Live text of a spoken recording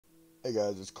Hey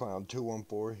guys, it's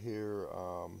Clown214 here.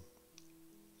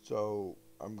 So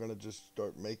I'm gonna just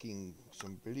start making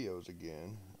some videos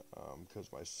again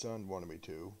because my son wanted me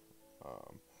to.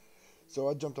 Um, so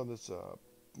I jumped on this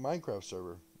Minecraft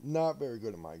server. Not very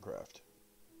good at Minecraft.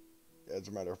 As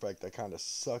a matter of fact, I kind of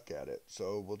suck at it.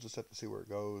 So we'll just have to see where it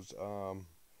goes.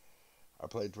 I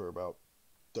played for about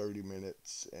 30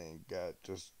 minutes and got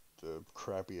just the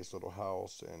crappiest little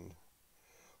house and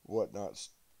whatnot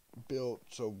built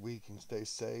so we can stay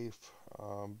safe.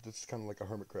 This is kind of like a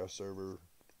Hermitcraft server,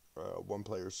 one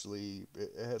player sleep.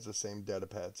 It has the same data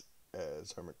pads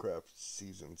as Hermitcraft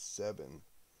Season 7.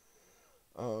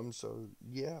 So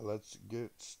yeah, let's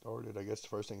get started. I guess the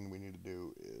first thing we need to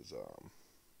do is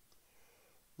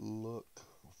look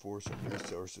for some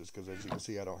resources because as you can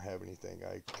see, I don't have anything.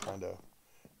 I kind of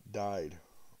died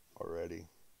already,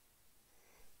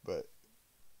 but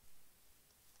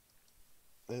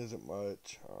it isn't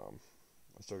much.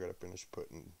 I still got to finish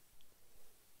putting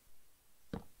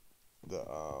the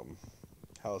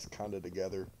house kind of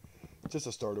together. Just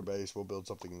a starter base. We'll build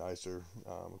something nicer.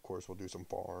 Of course, we'll do some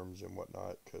farms and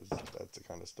whatnot because that's the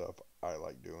kind of stuff I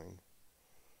like doing.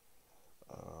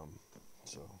 Um,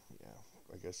 so yeah,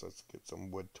 I guess let's get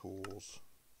some wood tools.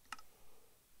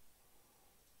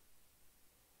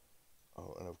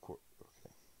 Oh, and of course,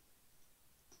 okay.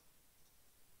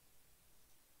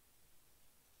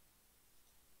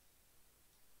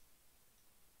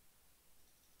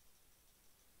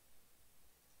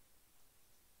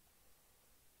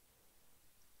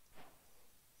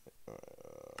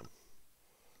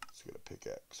 Let's get a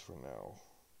pickaxe for now,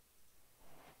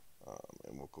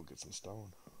 and we'll go get some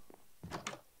stone.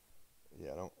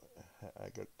 Yeah, I don't. I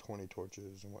got 20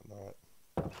 torches and whatnot.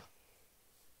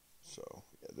 So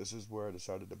yeah, this is where I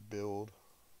decided to build.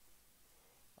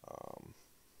 Um,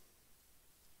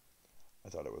 I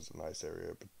thought it was a nice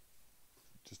area, but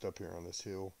just up here on this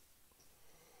hill.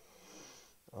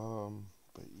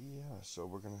 But yeah, so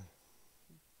we're gonna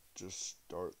just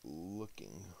start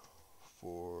looking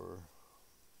for.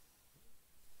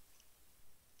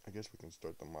 I guess we can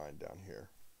start the mine down here.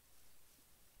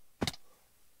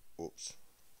 Oops.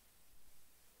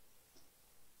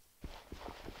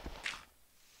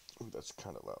 Ooh, that's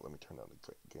kind of loud. Let me turn down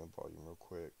the game volume real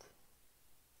quick.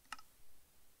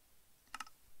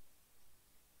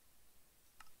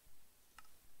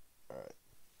 Alright.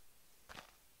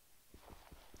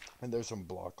 And there's some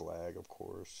block lag, of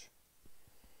course.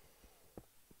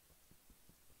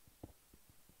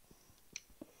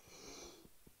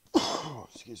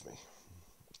 Excuse me.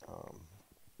 Um,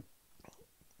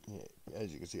 yeah,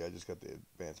 as you can see, I just got the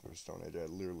advancement of Stone Age. I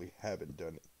literally haven't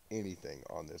done anything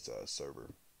on this server.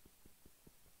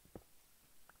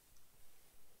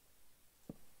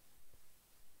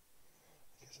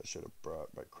 I guess I should have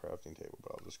brought my crafting table,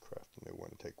 but I'll just craft a new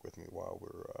one to take with me while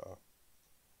we're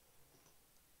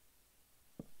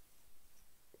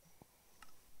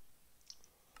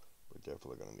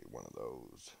definitely gonna need one of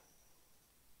those.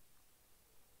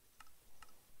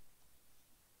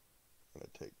 I'm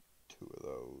gonna take two of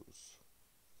those.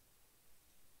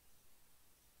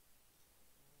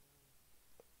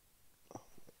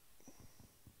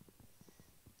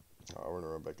 I want to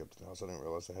run back up to the house. I didn't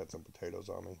realize I had some potatoes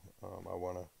on me. I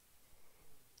want to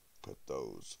put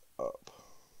those up.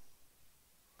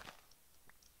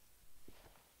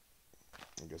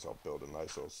 I guess I'll build a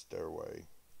nice little stairway.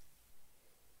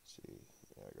 Let's see,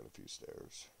 yeah, I got a few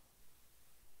stairs.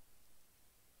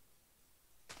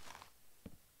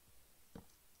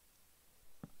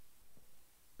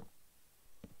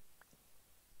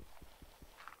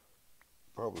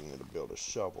 Probably need to build a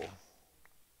shovel.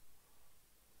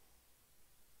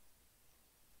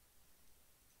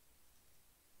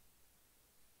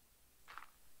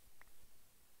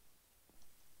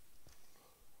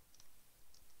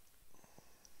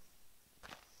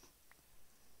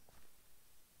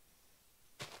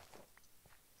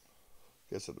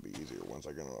 Guess it'll be easier once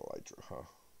I get an elytra, huh?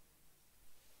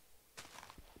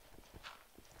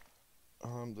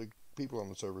 The people on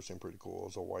the server seem pretty cool.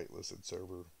 It's a whitelisted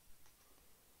server.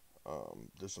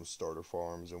 There's some starter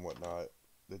farms and whatnot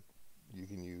that you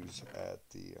can use at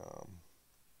the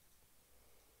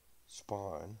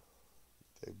spawn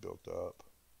they built up.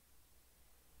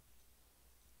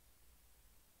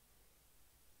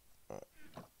 Alright,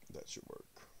 that should work.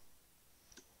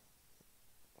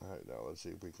 Alright, now let's see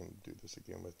if we can do this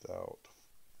again without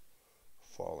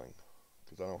falling,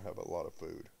 because I don't have a lot of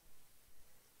food.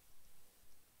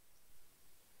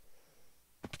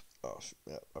 Oh,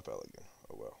 yeah, I fell again.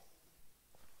 Oh well.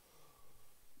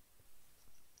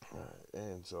 Alright,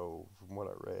 and so from what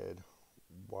I read,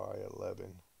 Y11,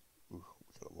 ooh, we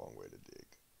got a long way to dig.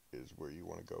 is where you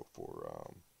want to go for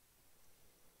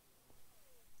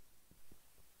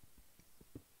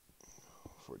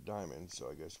diamonds. So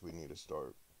I guess we need to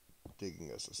start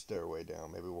digging us a stairway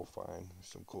down. Maybe we'll find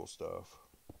some cool stuff.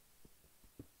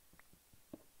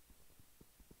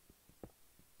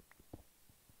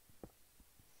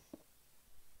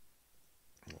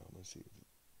 Let's see.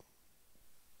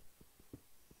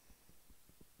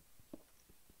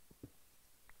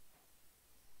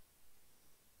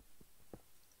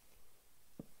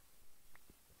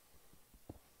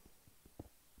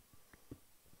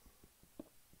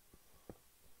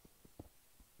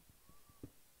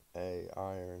 Hey,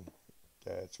 iron.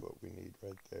 That's what we need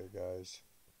right there, guys.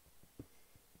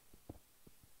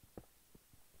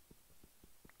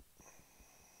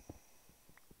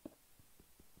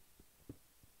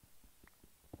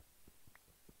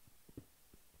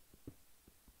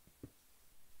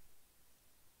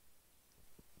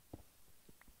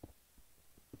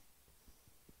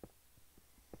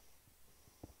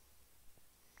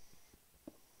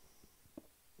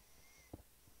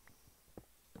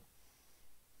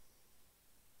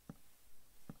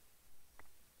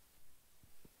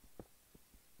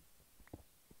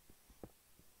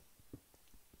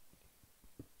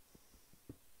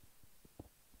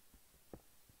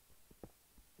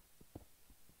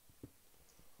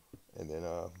 And then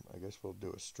I guess we'll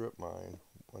do a strip mine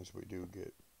once we do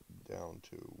get down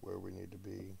to where we need to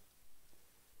be.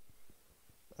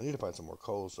 I need to find some more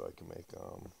coal so I can make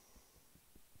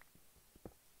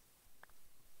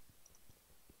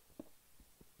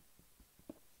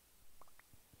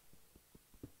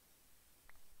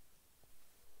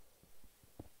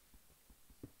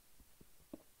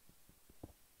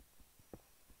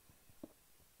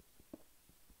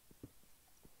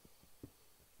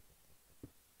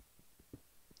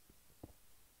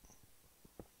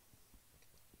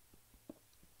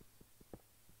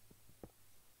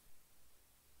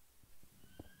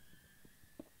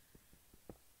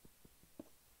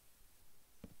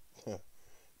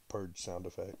purge sound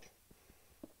effect.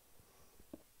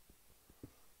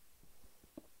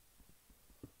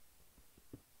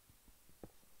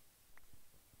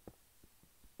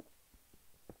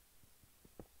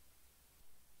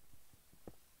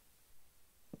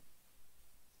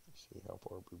 Let's see how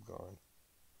far we've gone.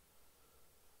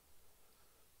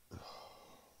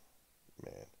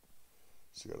 Man,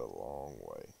 it's got a long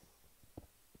way.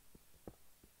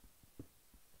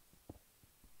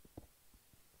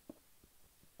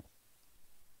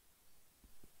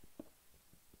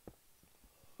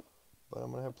 But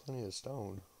I'm gonna have plenty of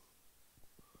stone.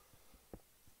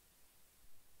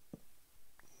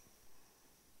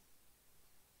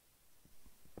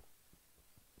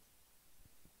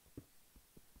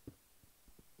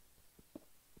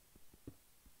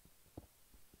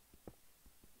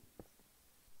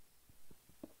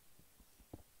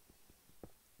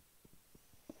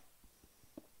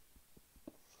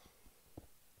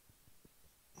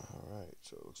 Alright,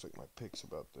 so it looks like my pick's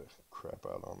about to crap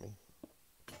out on me.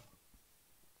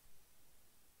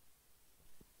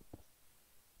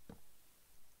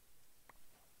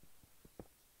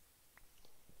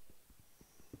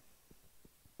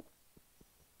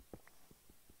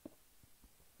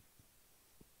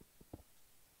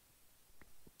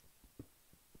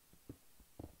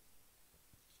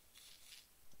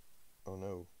 Oh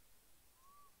no.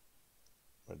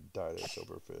 I'm gonna die to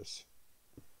silverfish.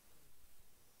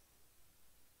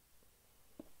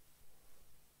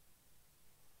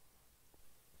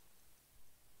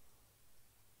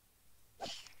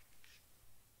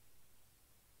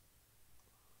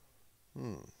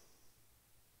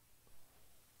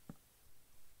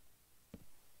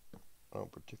 I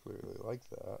don't particularly like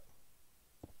that.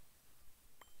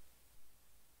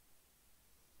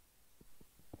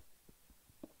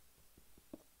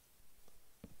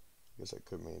 I guess that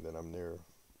could mean that I'm near.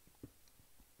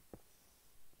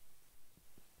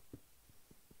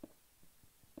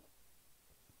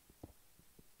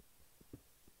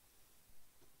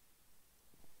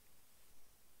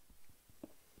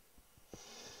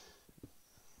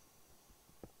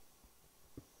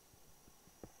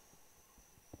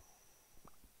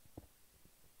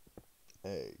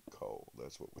 Hey, coal,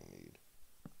 that's what we need.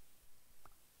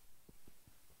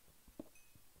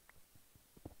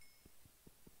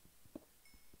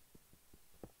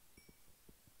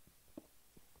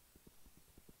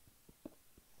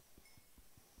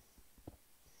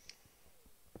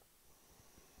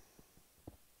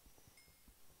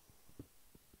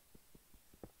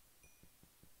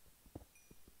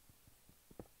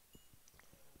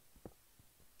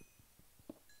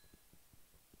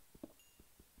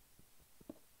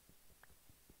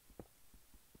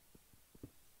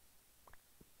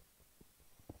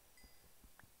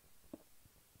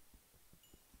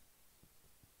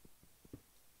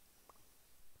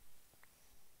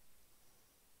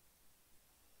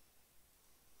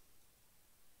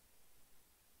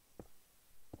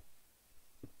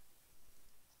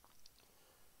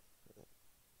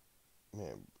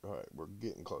 Man, alright, we're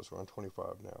getting close. We're on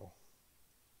 25 now.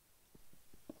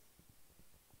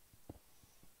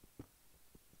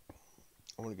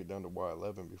 I want to get down to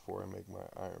Y11 before I make my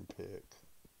iron pick.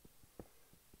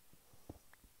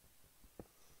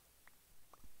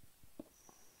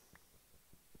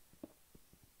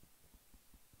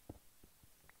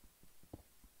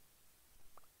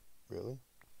 Really?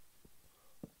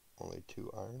 Only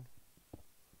 2 iron?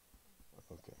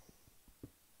 Okay.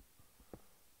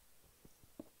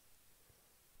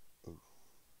 Ooh.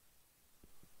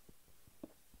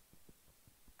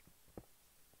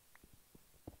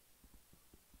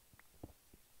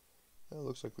 It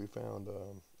looks like we found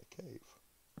a cave.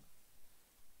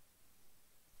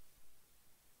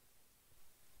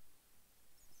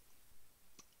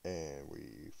 And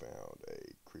we found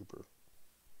a creeper.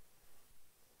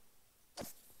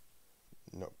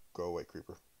 No, go away,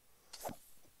 creeper.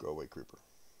 Go away, creeper.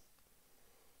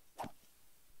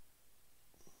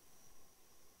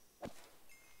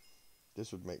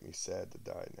 This would make me sad to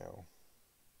die now.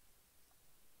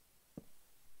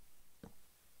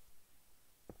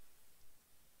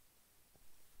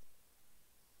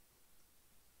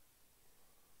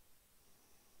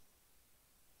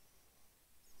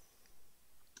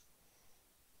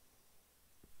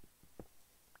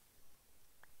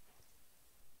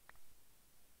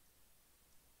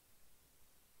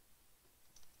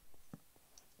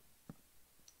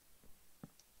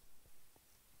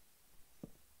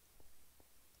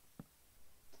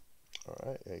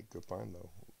 Alright, hey, good find though.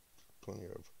 Plenty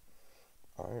of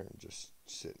iron just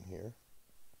sitting here.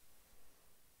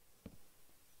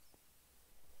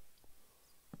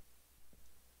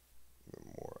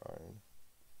 Even more iron.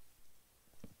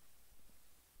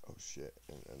 Oh shit,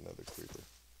 and another creeper.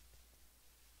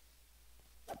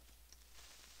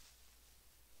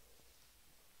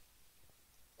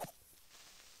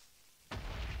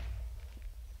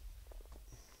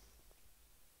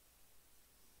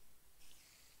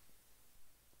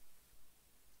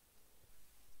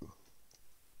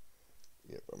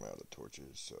 Yep, I'm out of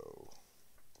torches, so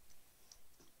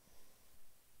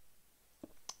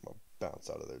I'm gonna bounce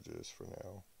out of there just for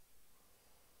now.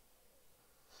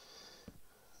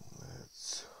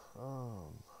 Let's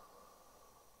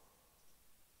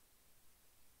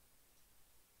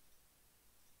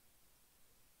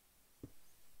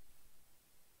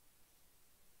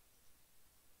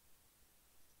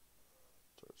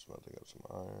start smelting up some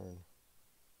iron.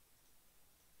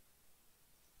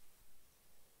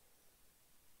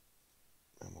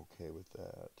 I'm okay with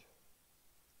that.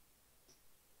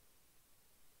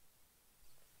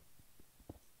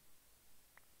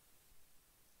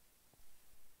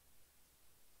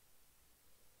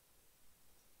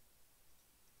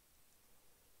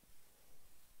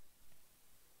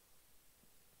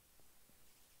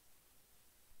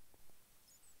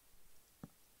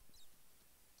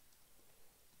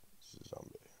 This is a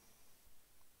zombie.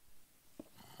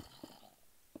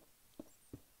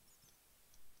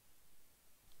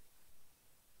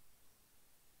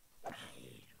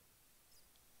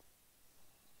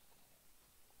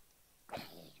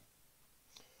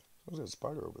 As long as that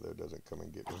spider over there doesn't come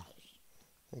and get me,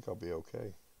 I think I'll be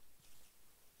okay.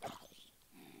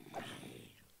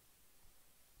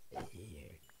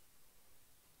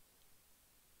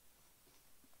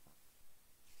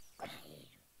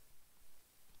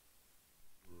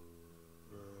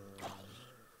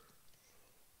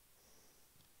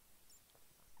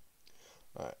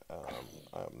 Alright,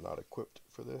 I'm not equipped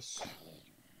for this.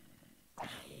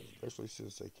 Especially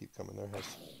since they keep coming their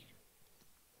house.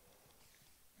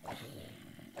 I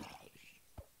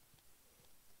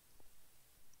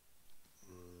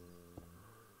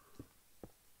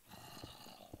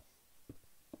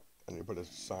need to put a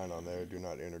sign on there, do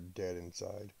not enter dead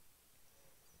inside.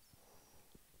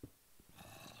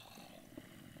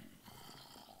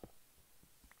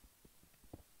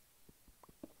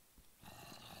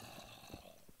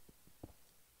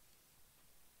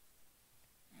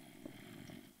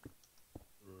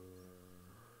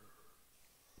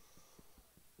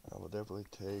 I will definitely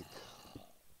take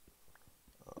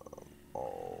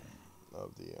all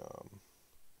of the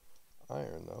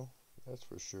iron though, that's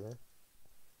for sure.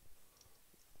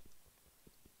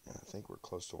 And I think we're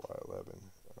close to Y11.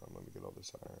 Let me get all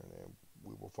this iron and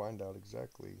we will find out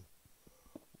exactly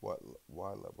what Y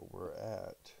level we're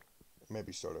at.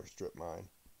 Maybe start our strip mine.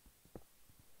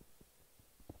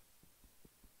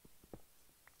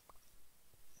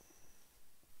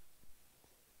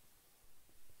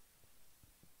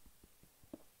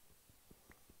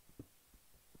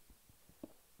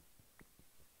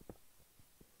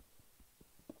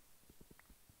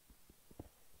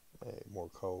 Hey, more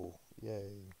coal.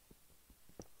 Yay.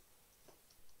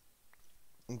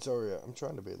 And sorry, I'm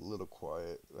trying to be a little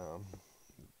quiet.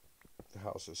 The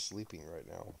house is sleeping right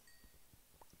now.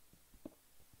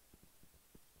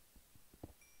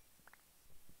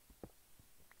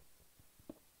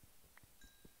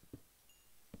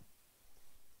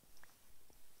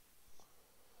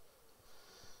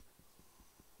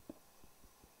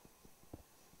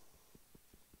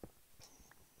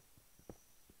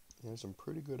 Yeah, some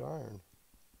pretty good iron.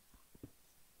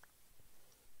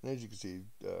 And as you can see,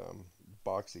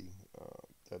 Boxy,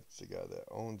 that's the guy that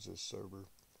owns this server.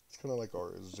 It's kind of like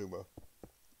our Zuma.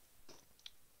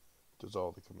 Does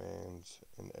all the commands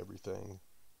and everything.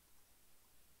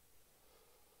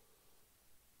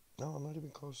 No, I'm not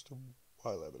even close to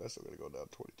Y11. I still gotta go down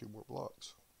 22 more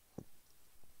blocks.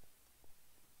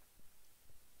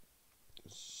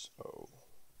 So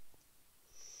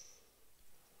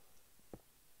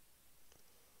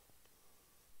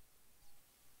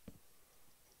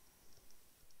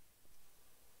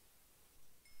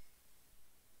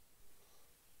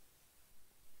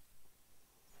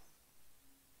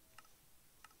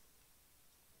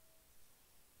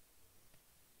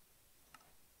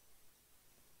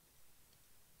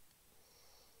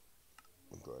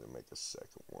I'm going to make a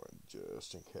second one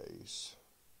just in case.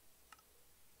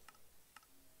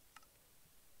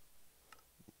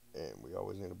 And we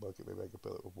always need a bucket. Maybe I can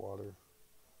fill it with water.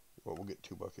 Well, we'll get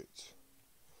 2 buckets.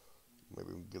 Maybe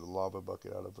we can get a lava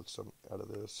bucket out of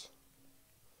this.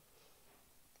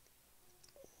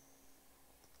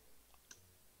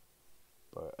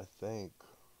 But I think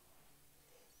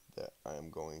that I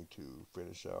am going to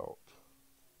finish out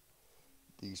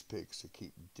these picks to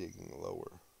keep digging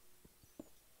lower,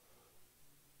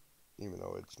 even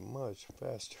though it's much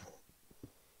faster.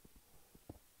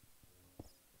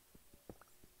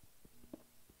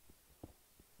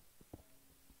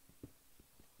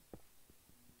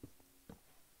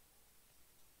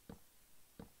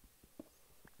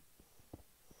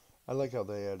 I like how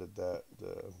they added that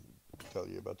to tell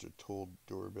you about your tool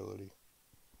durability.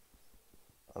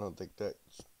 I don't think that's,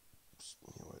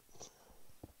 you know what.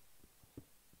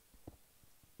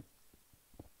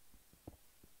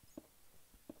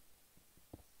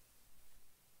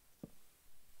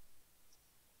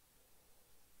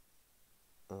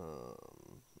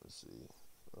 Let's see.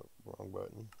 Oh, wrong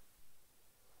button.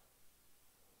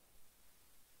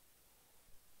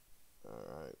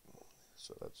 Alright.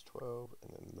 So that's 12,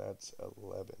 and then that's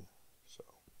 11. So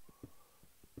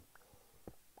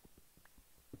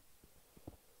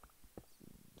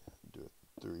do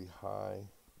a 3 high.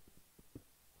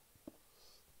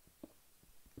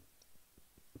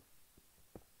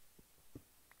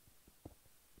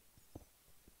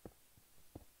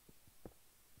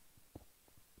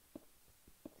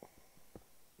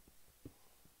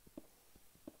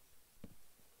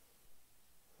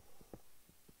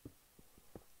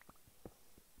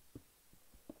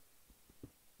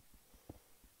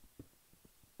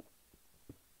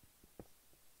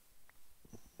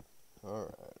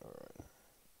 Alright.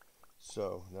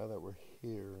 So, now that we're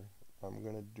here, I'm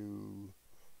going to do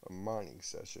a mining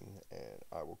session, and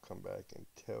I will come back and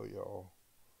tell y'all,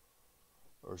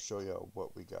 or show y'all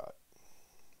what we got.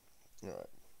 Alright.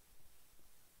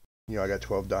 You know, I got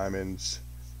 12 diamonds,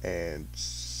 and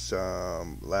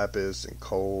some lapis and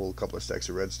coal, a couple of stacks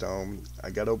of redstone. I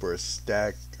got over a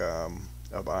stack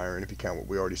of iron, if you count what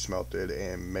we already smelted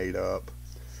and made up.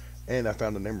 And I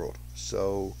found an emerald.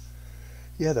 So,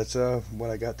 yeah, that's what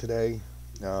I got today.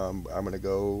 I'm gonna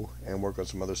go and work on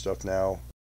some other stuff now.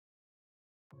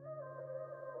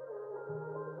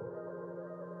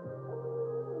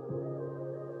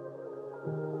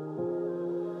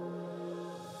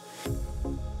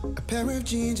 A pair of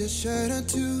jeans, a shirt or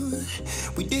two.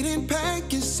 We didn't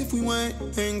pack as if we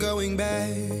weren't going back.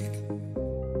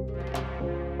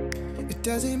 It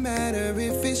doesn't matter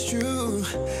if it's true.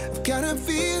 I've got a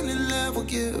feeling love will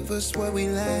give us what we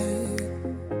lack.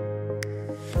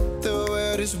 The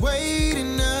world is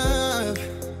waiting up.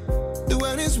 The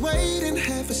world is waiting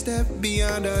half a step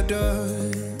beyond our door.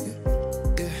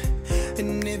 Yeah.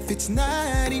 And if it's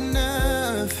not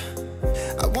enough,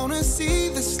 I wanna see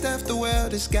the stuff the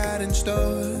world has got in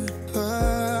store.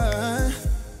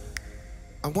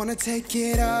 I wanna take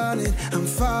it all in, I'm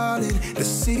falling. The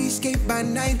cityscape by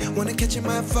night, wanna catch in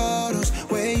my photos.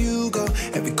 Where you go,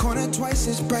 every corner twice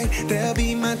as bright. They'll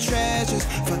be my treasures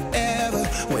forever.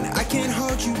 When I can't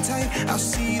hold you tight, I'll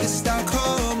see the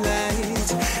Stockholm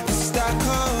lights. The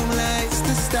Stockholm lights,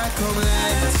 the Stockholm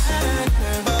lights.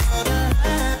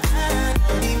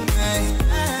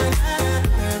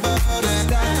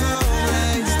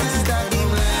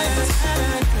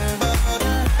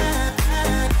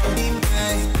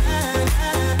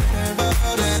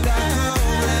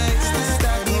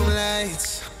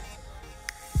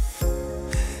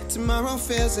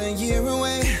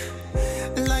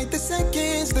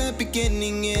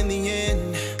 beginning and the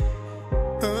end.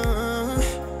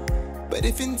 But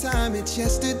if in time it's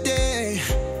yesterday,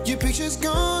 your picture's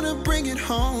gonna bring it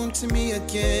home to me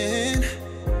again.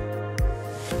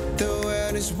 The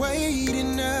world is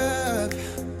waiting up.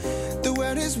 The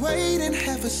world is waiting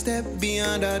half a step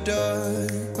beyond our door.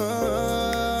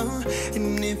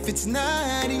 And if it's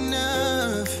not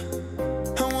enough,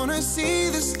 I wanna see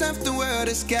the stuff the world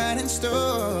has got in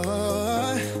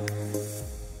store.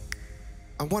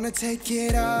 I wanna take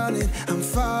it all in, I'm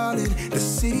falling. The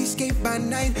cityscape by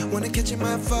night, wanna catch in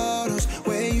my photos.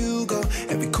 Where you go,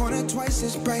 every corner twice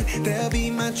as bright. They'll be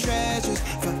my treasures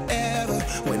forever.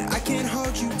 When I can't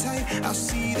hold you tight, I'll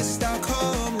see the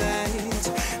Stockholm lights.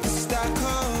 The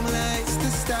Stockholm lights, the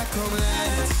Stockholm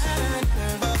lights.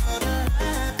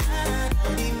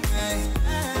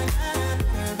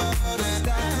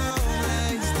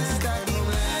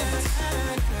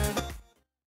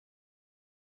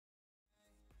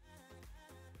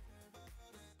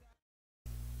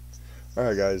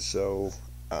 Alright guys, so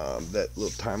that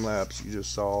little time lapse you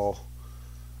just saw,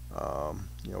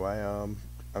 you know,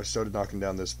 I started knocking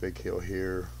down this big hill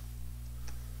here,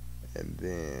 and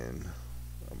then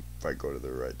if I go to the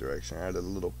right direction, I added a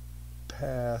little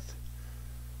path,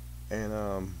 and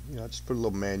you know, I just put a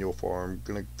little manual farm.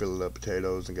 Gonna fill it up with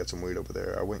potatoes and get some wheat over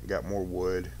there. I went and got more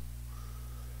wood,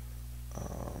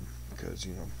 because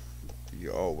you know,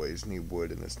 you always need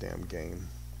wood in this damn game.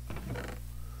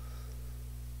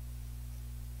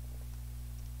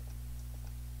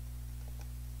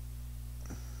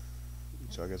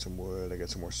 So I got some wood, I got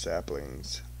some more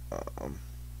saplings,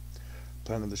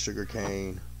 planted the sugar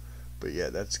cane. But yeah,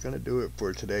 that's gonna do it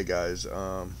for today, guys.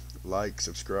 Like,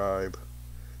 subscribe,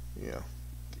 you know,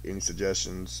 any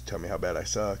suggestions, tell me how bad I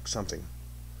suck, something.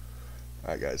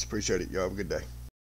 Alright guys, appreciate it. Y'all have a good day.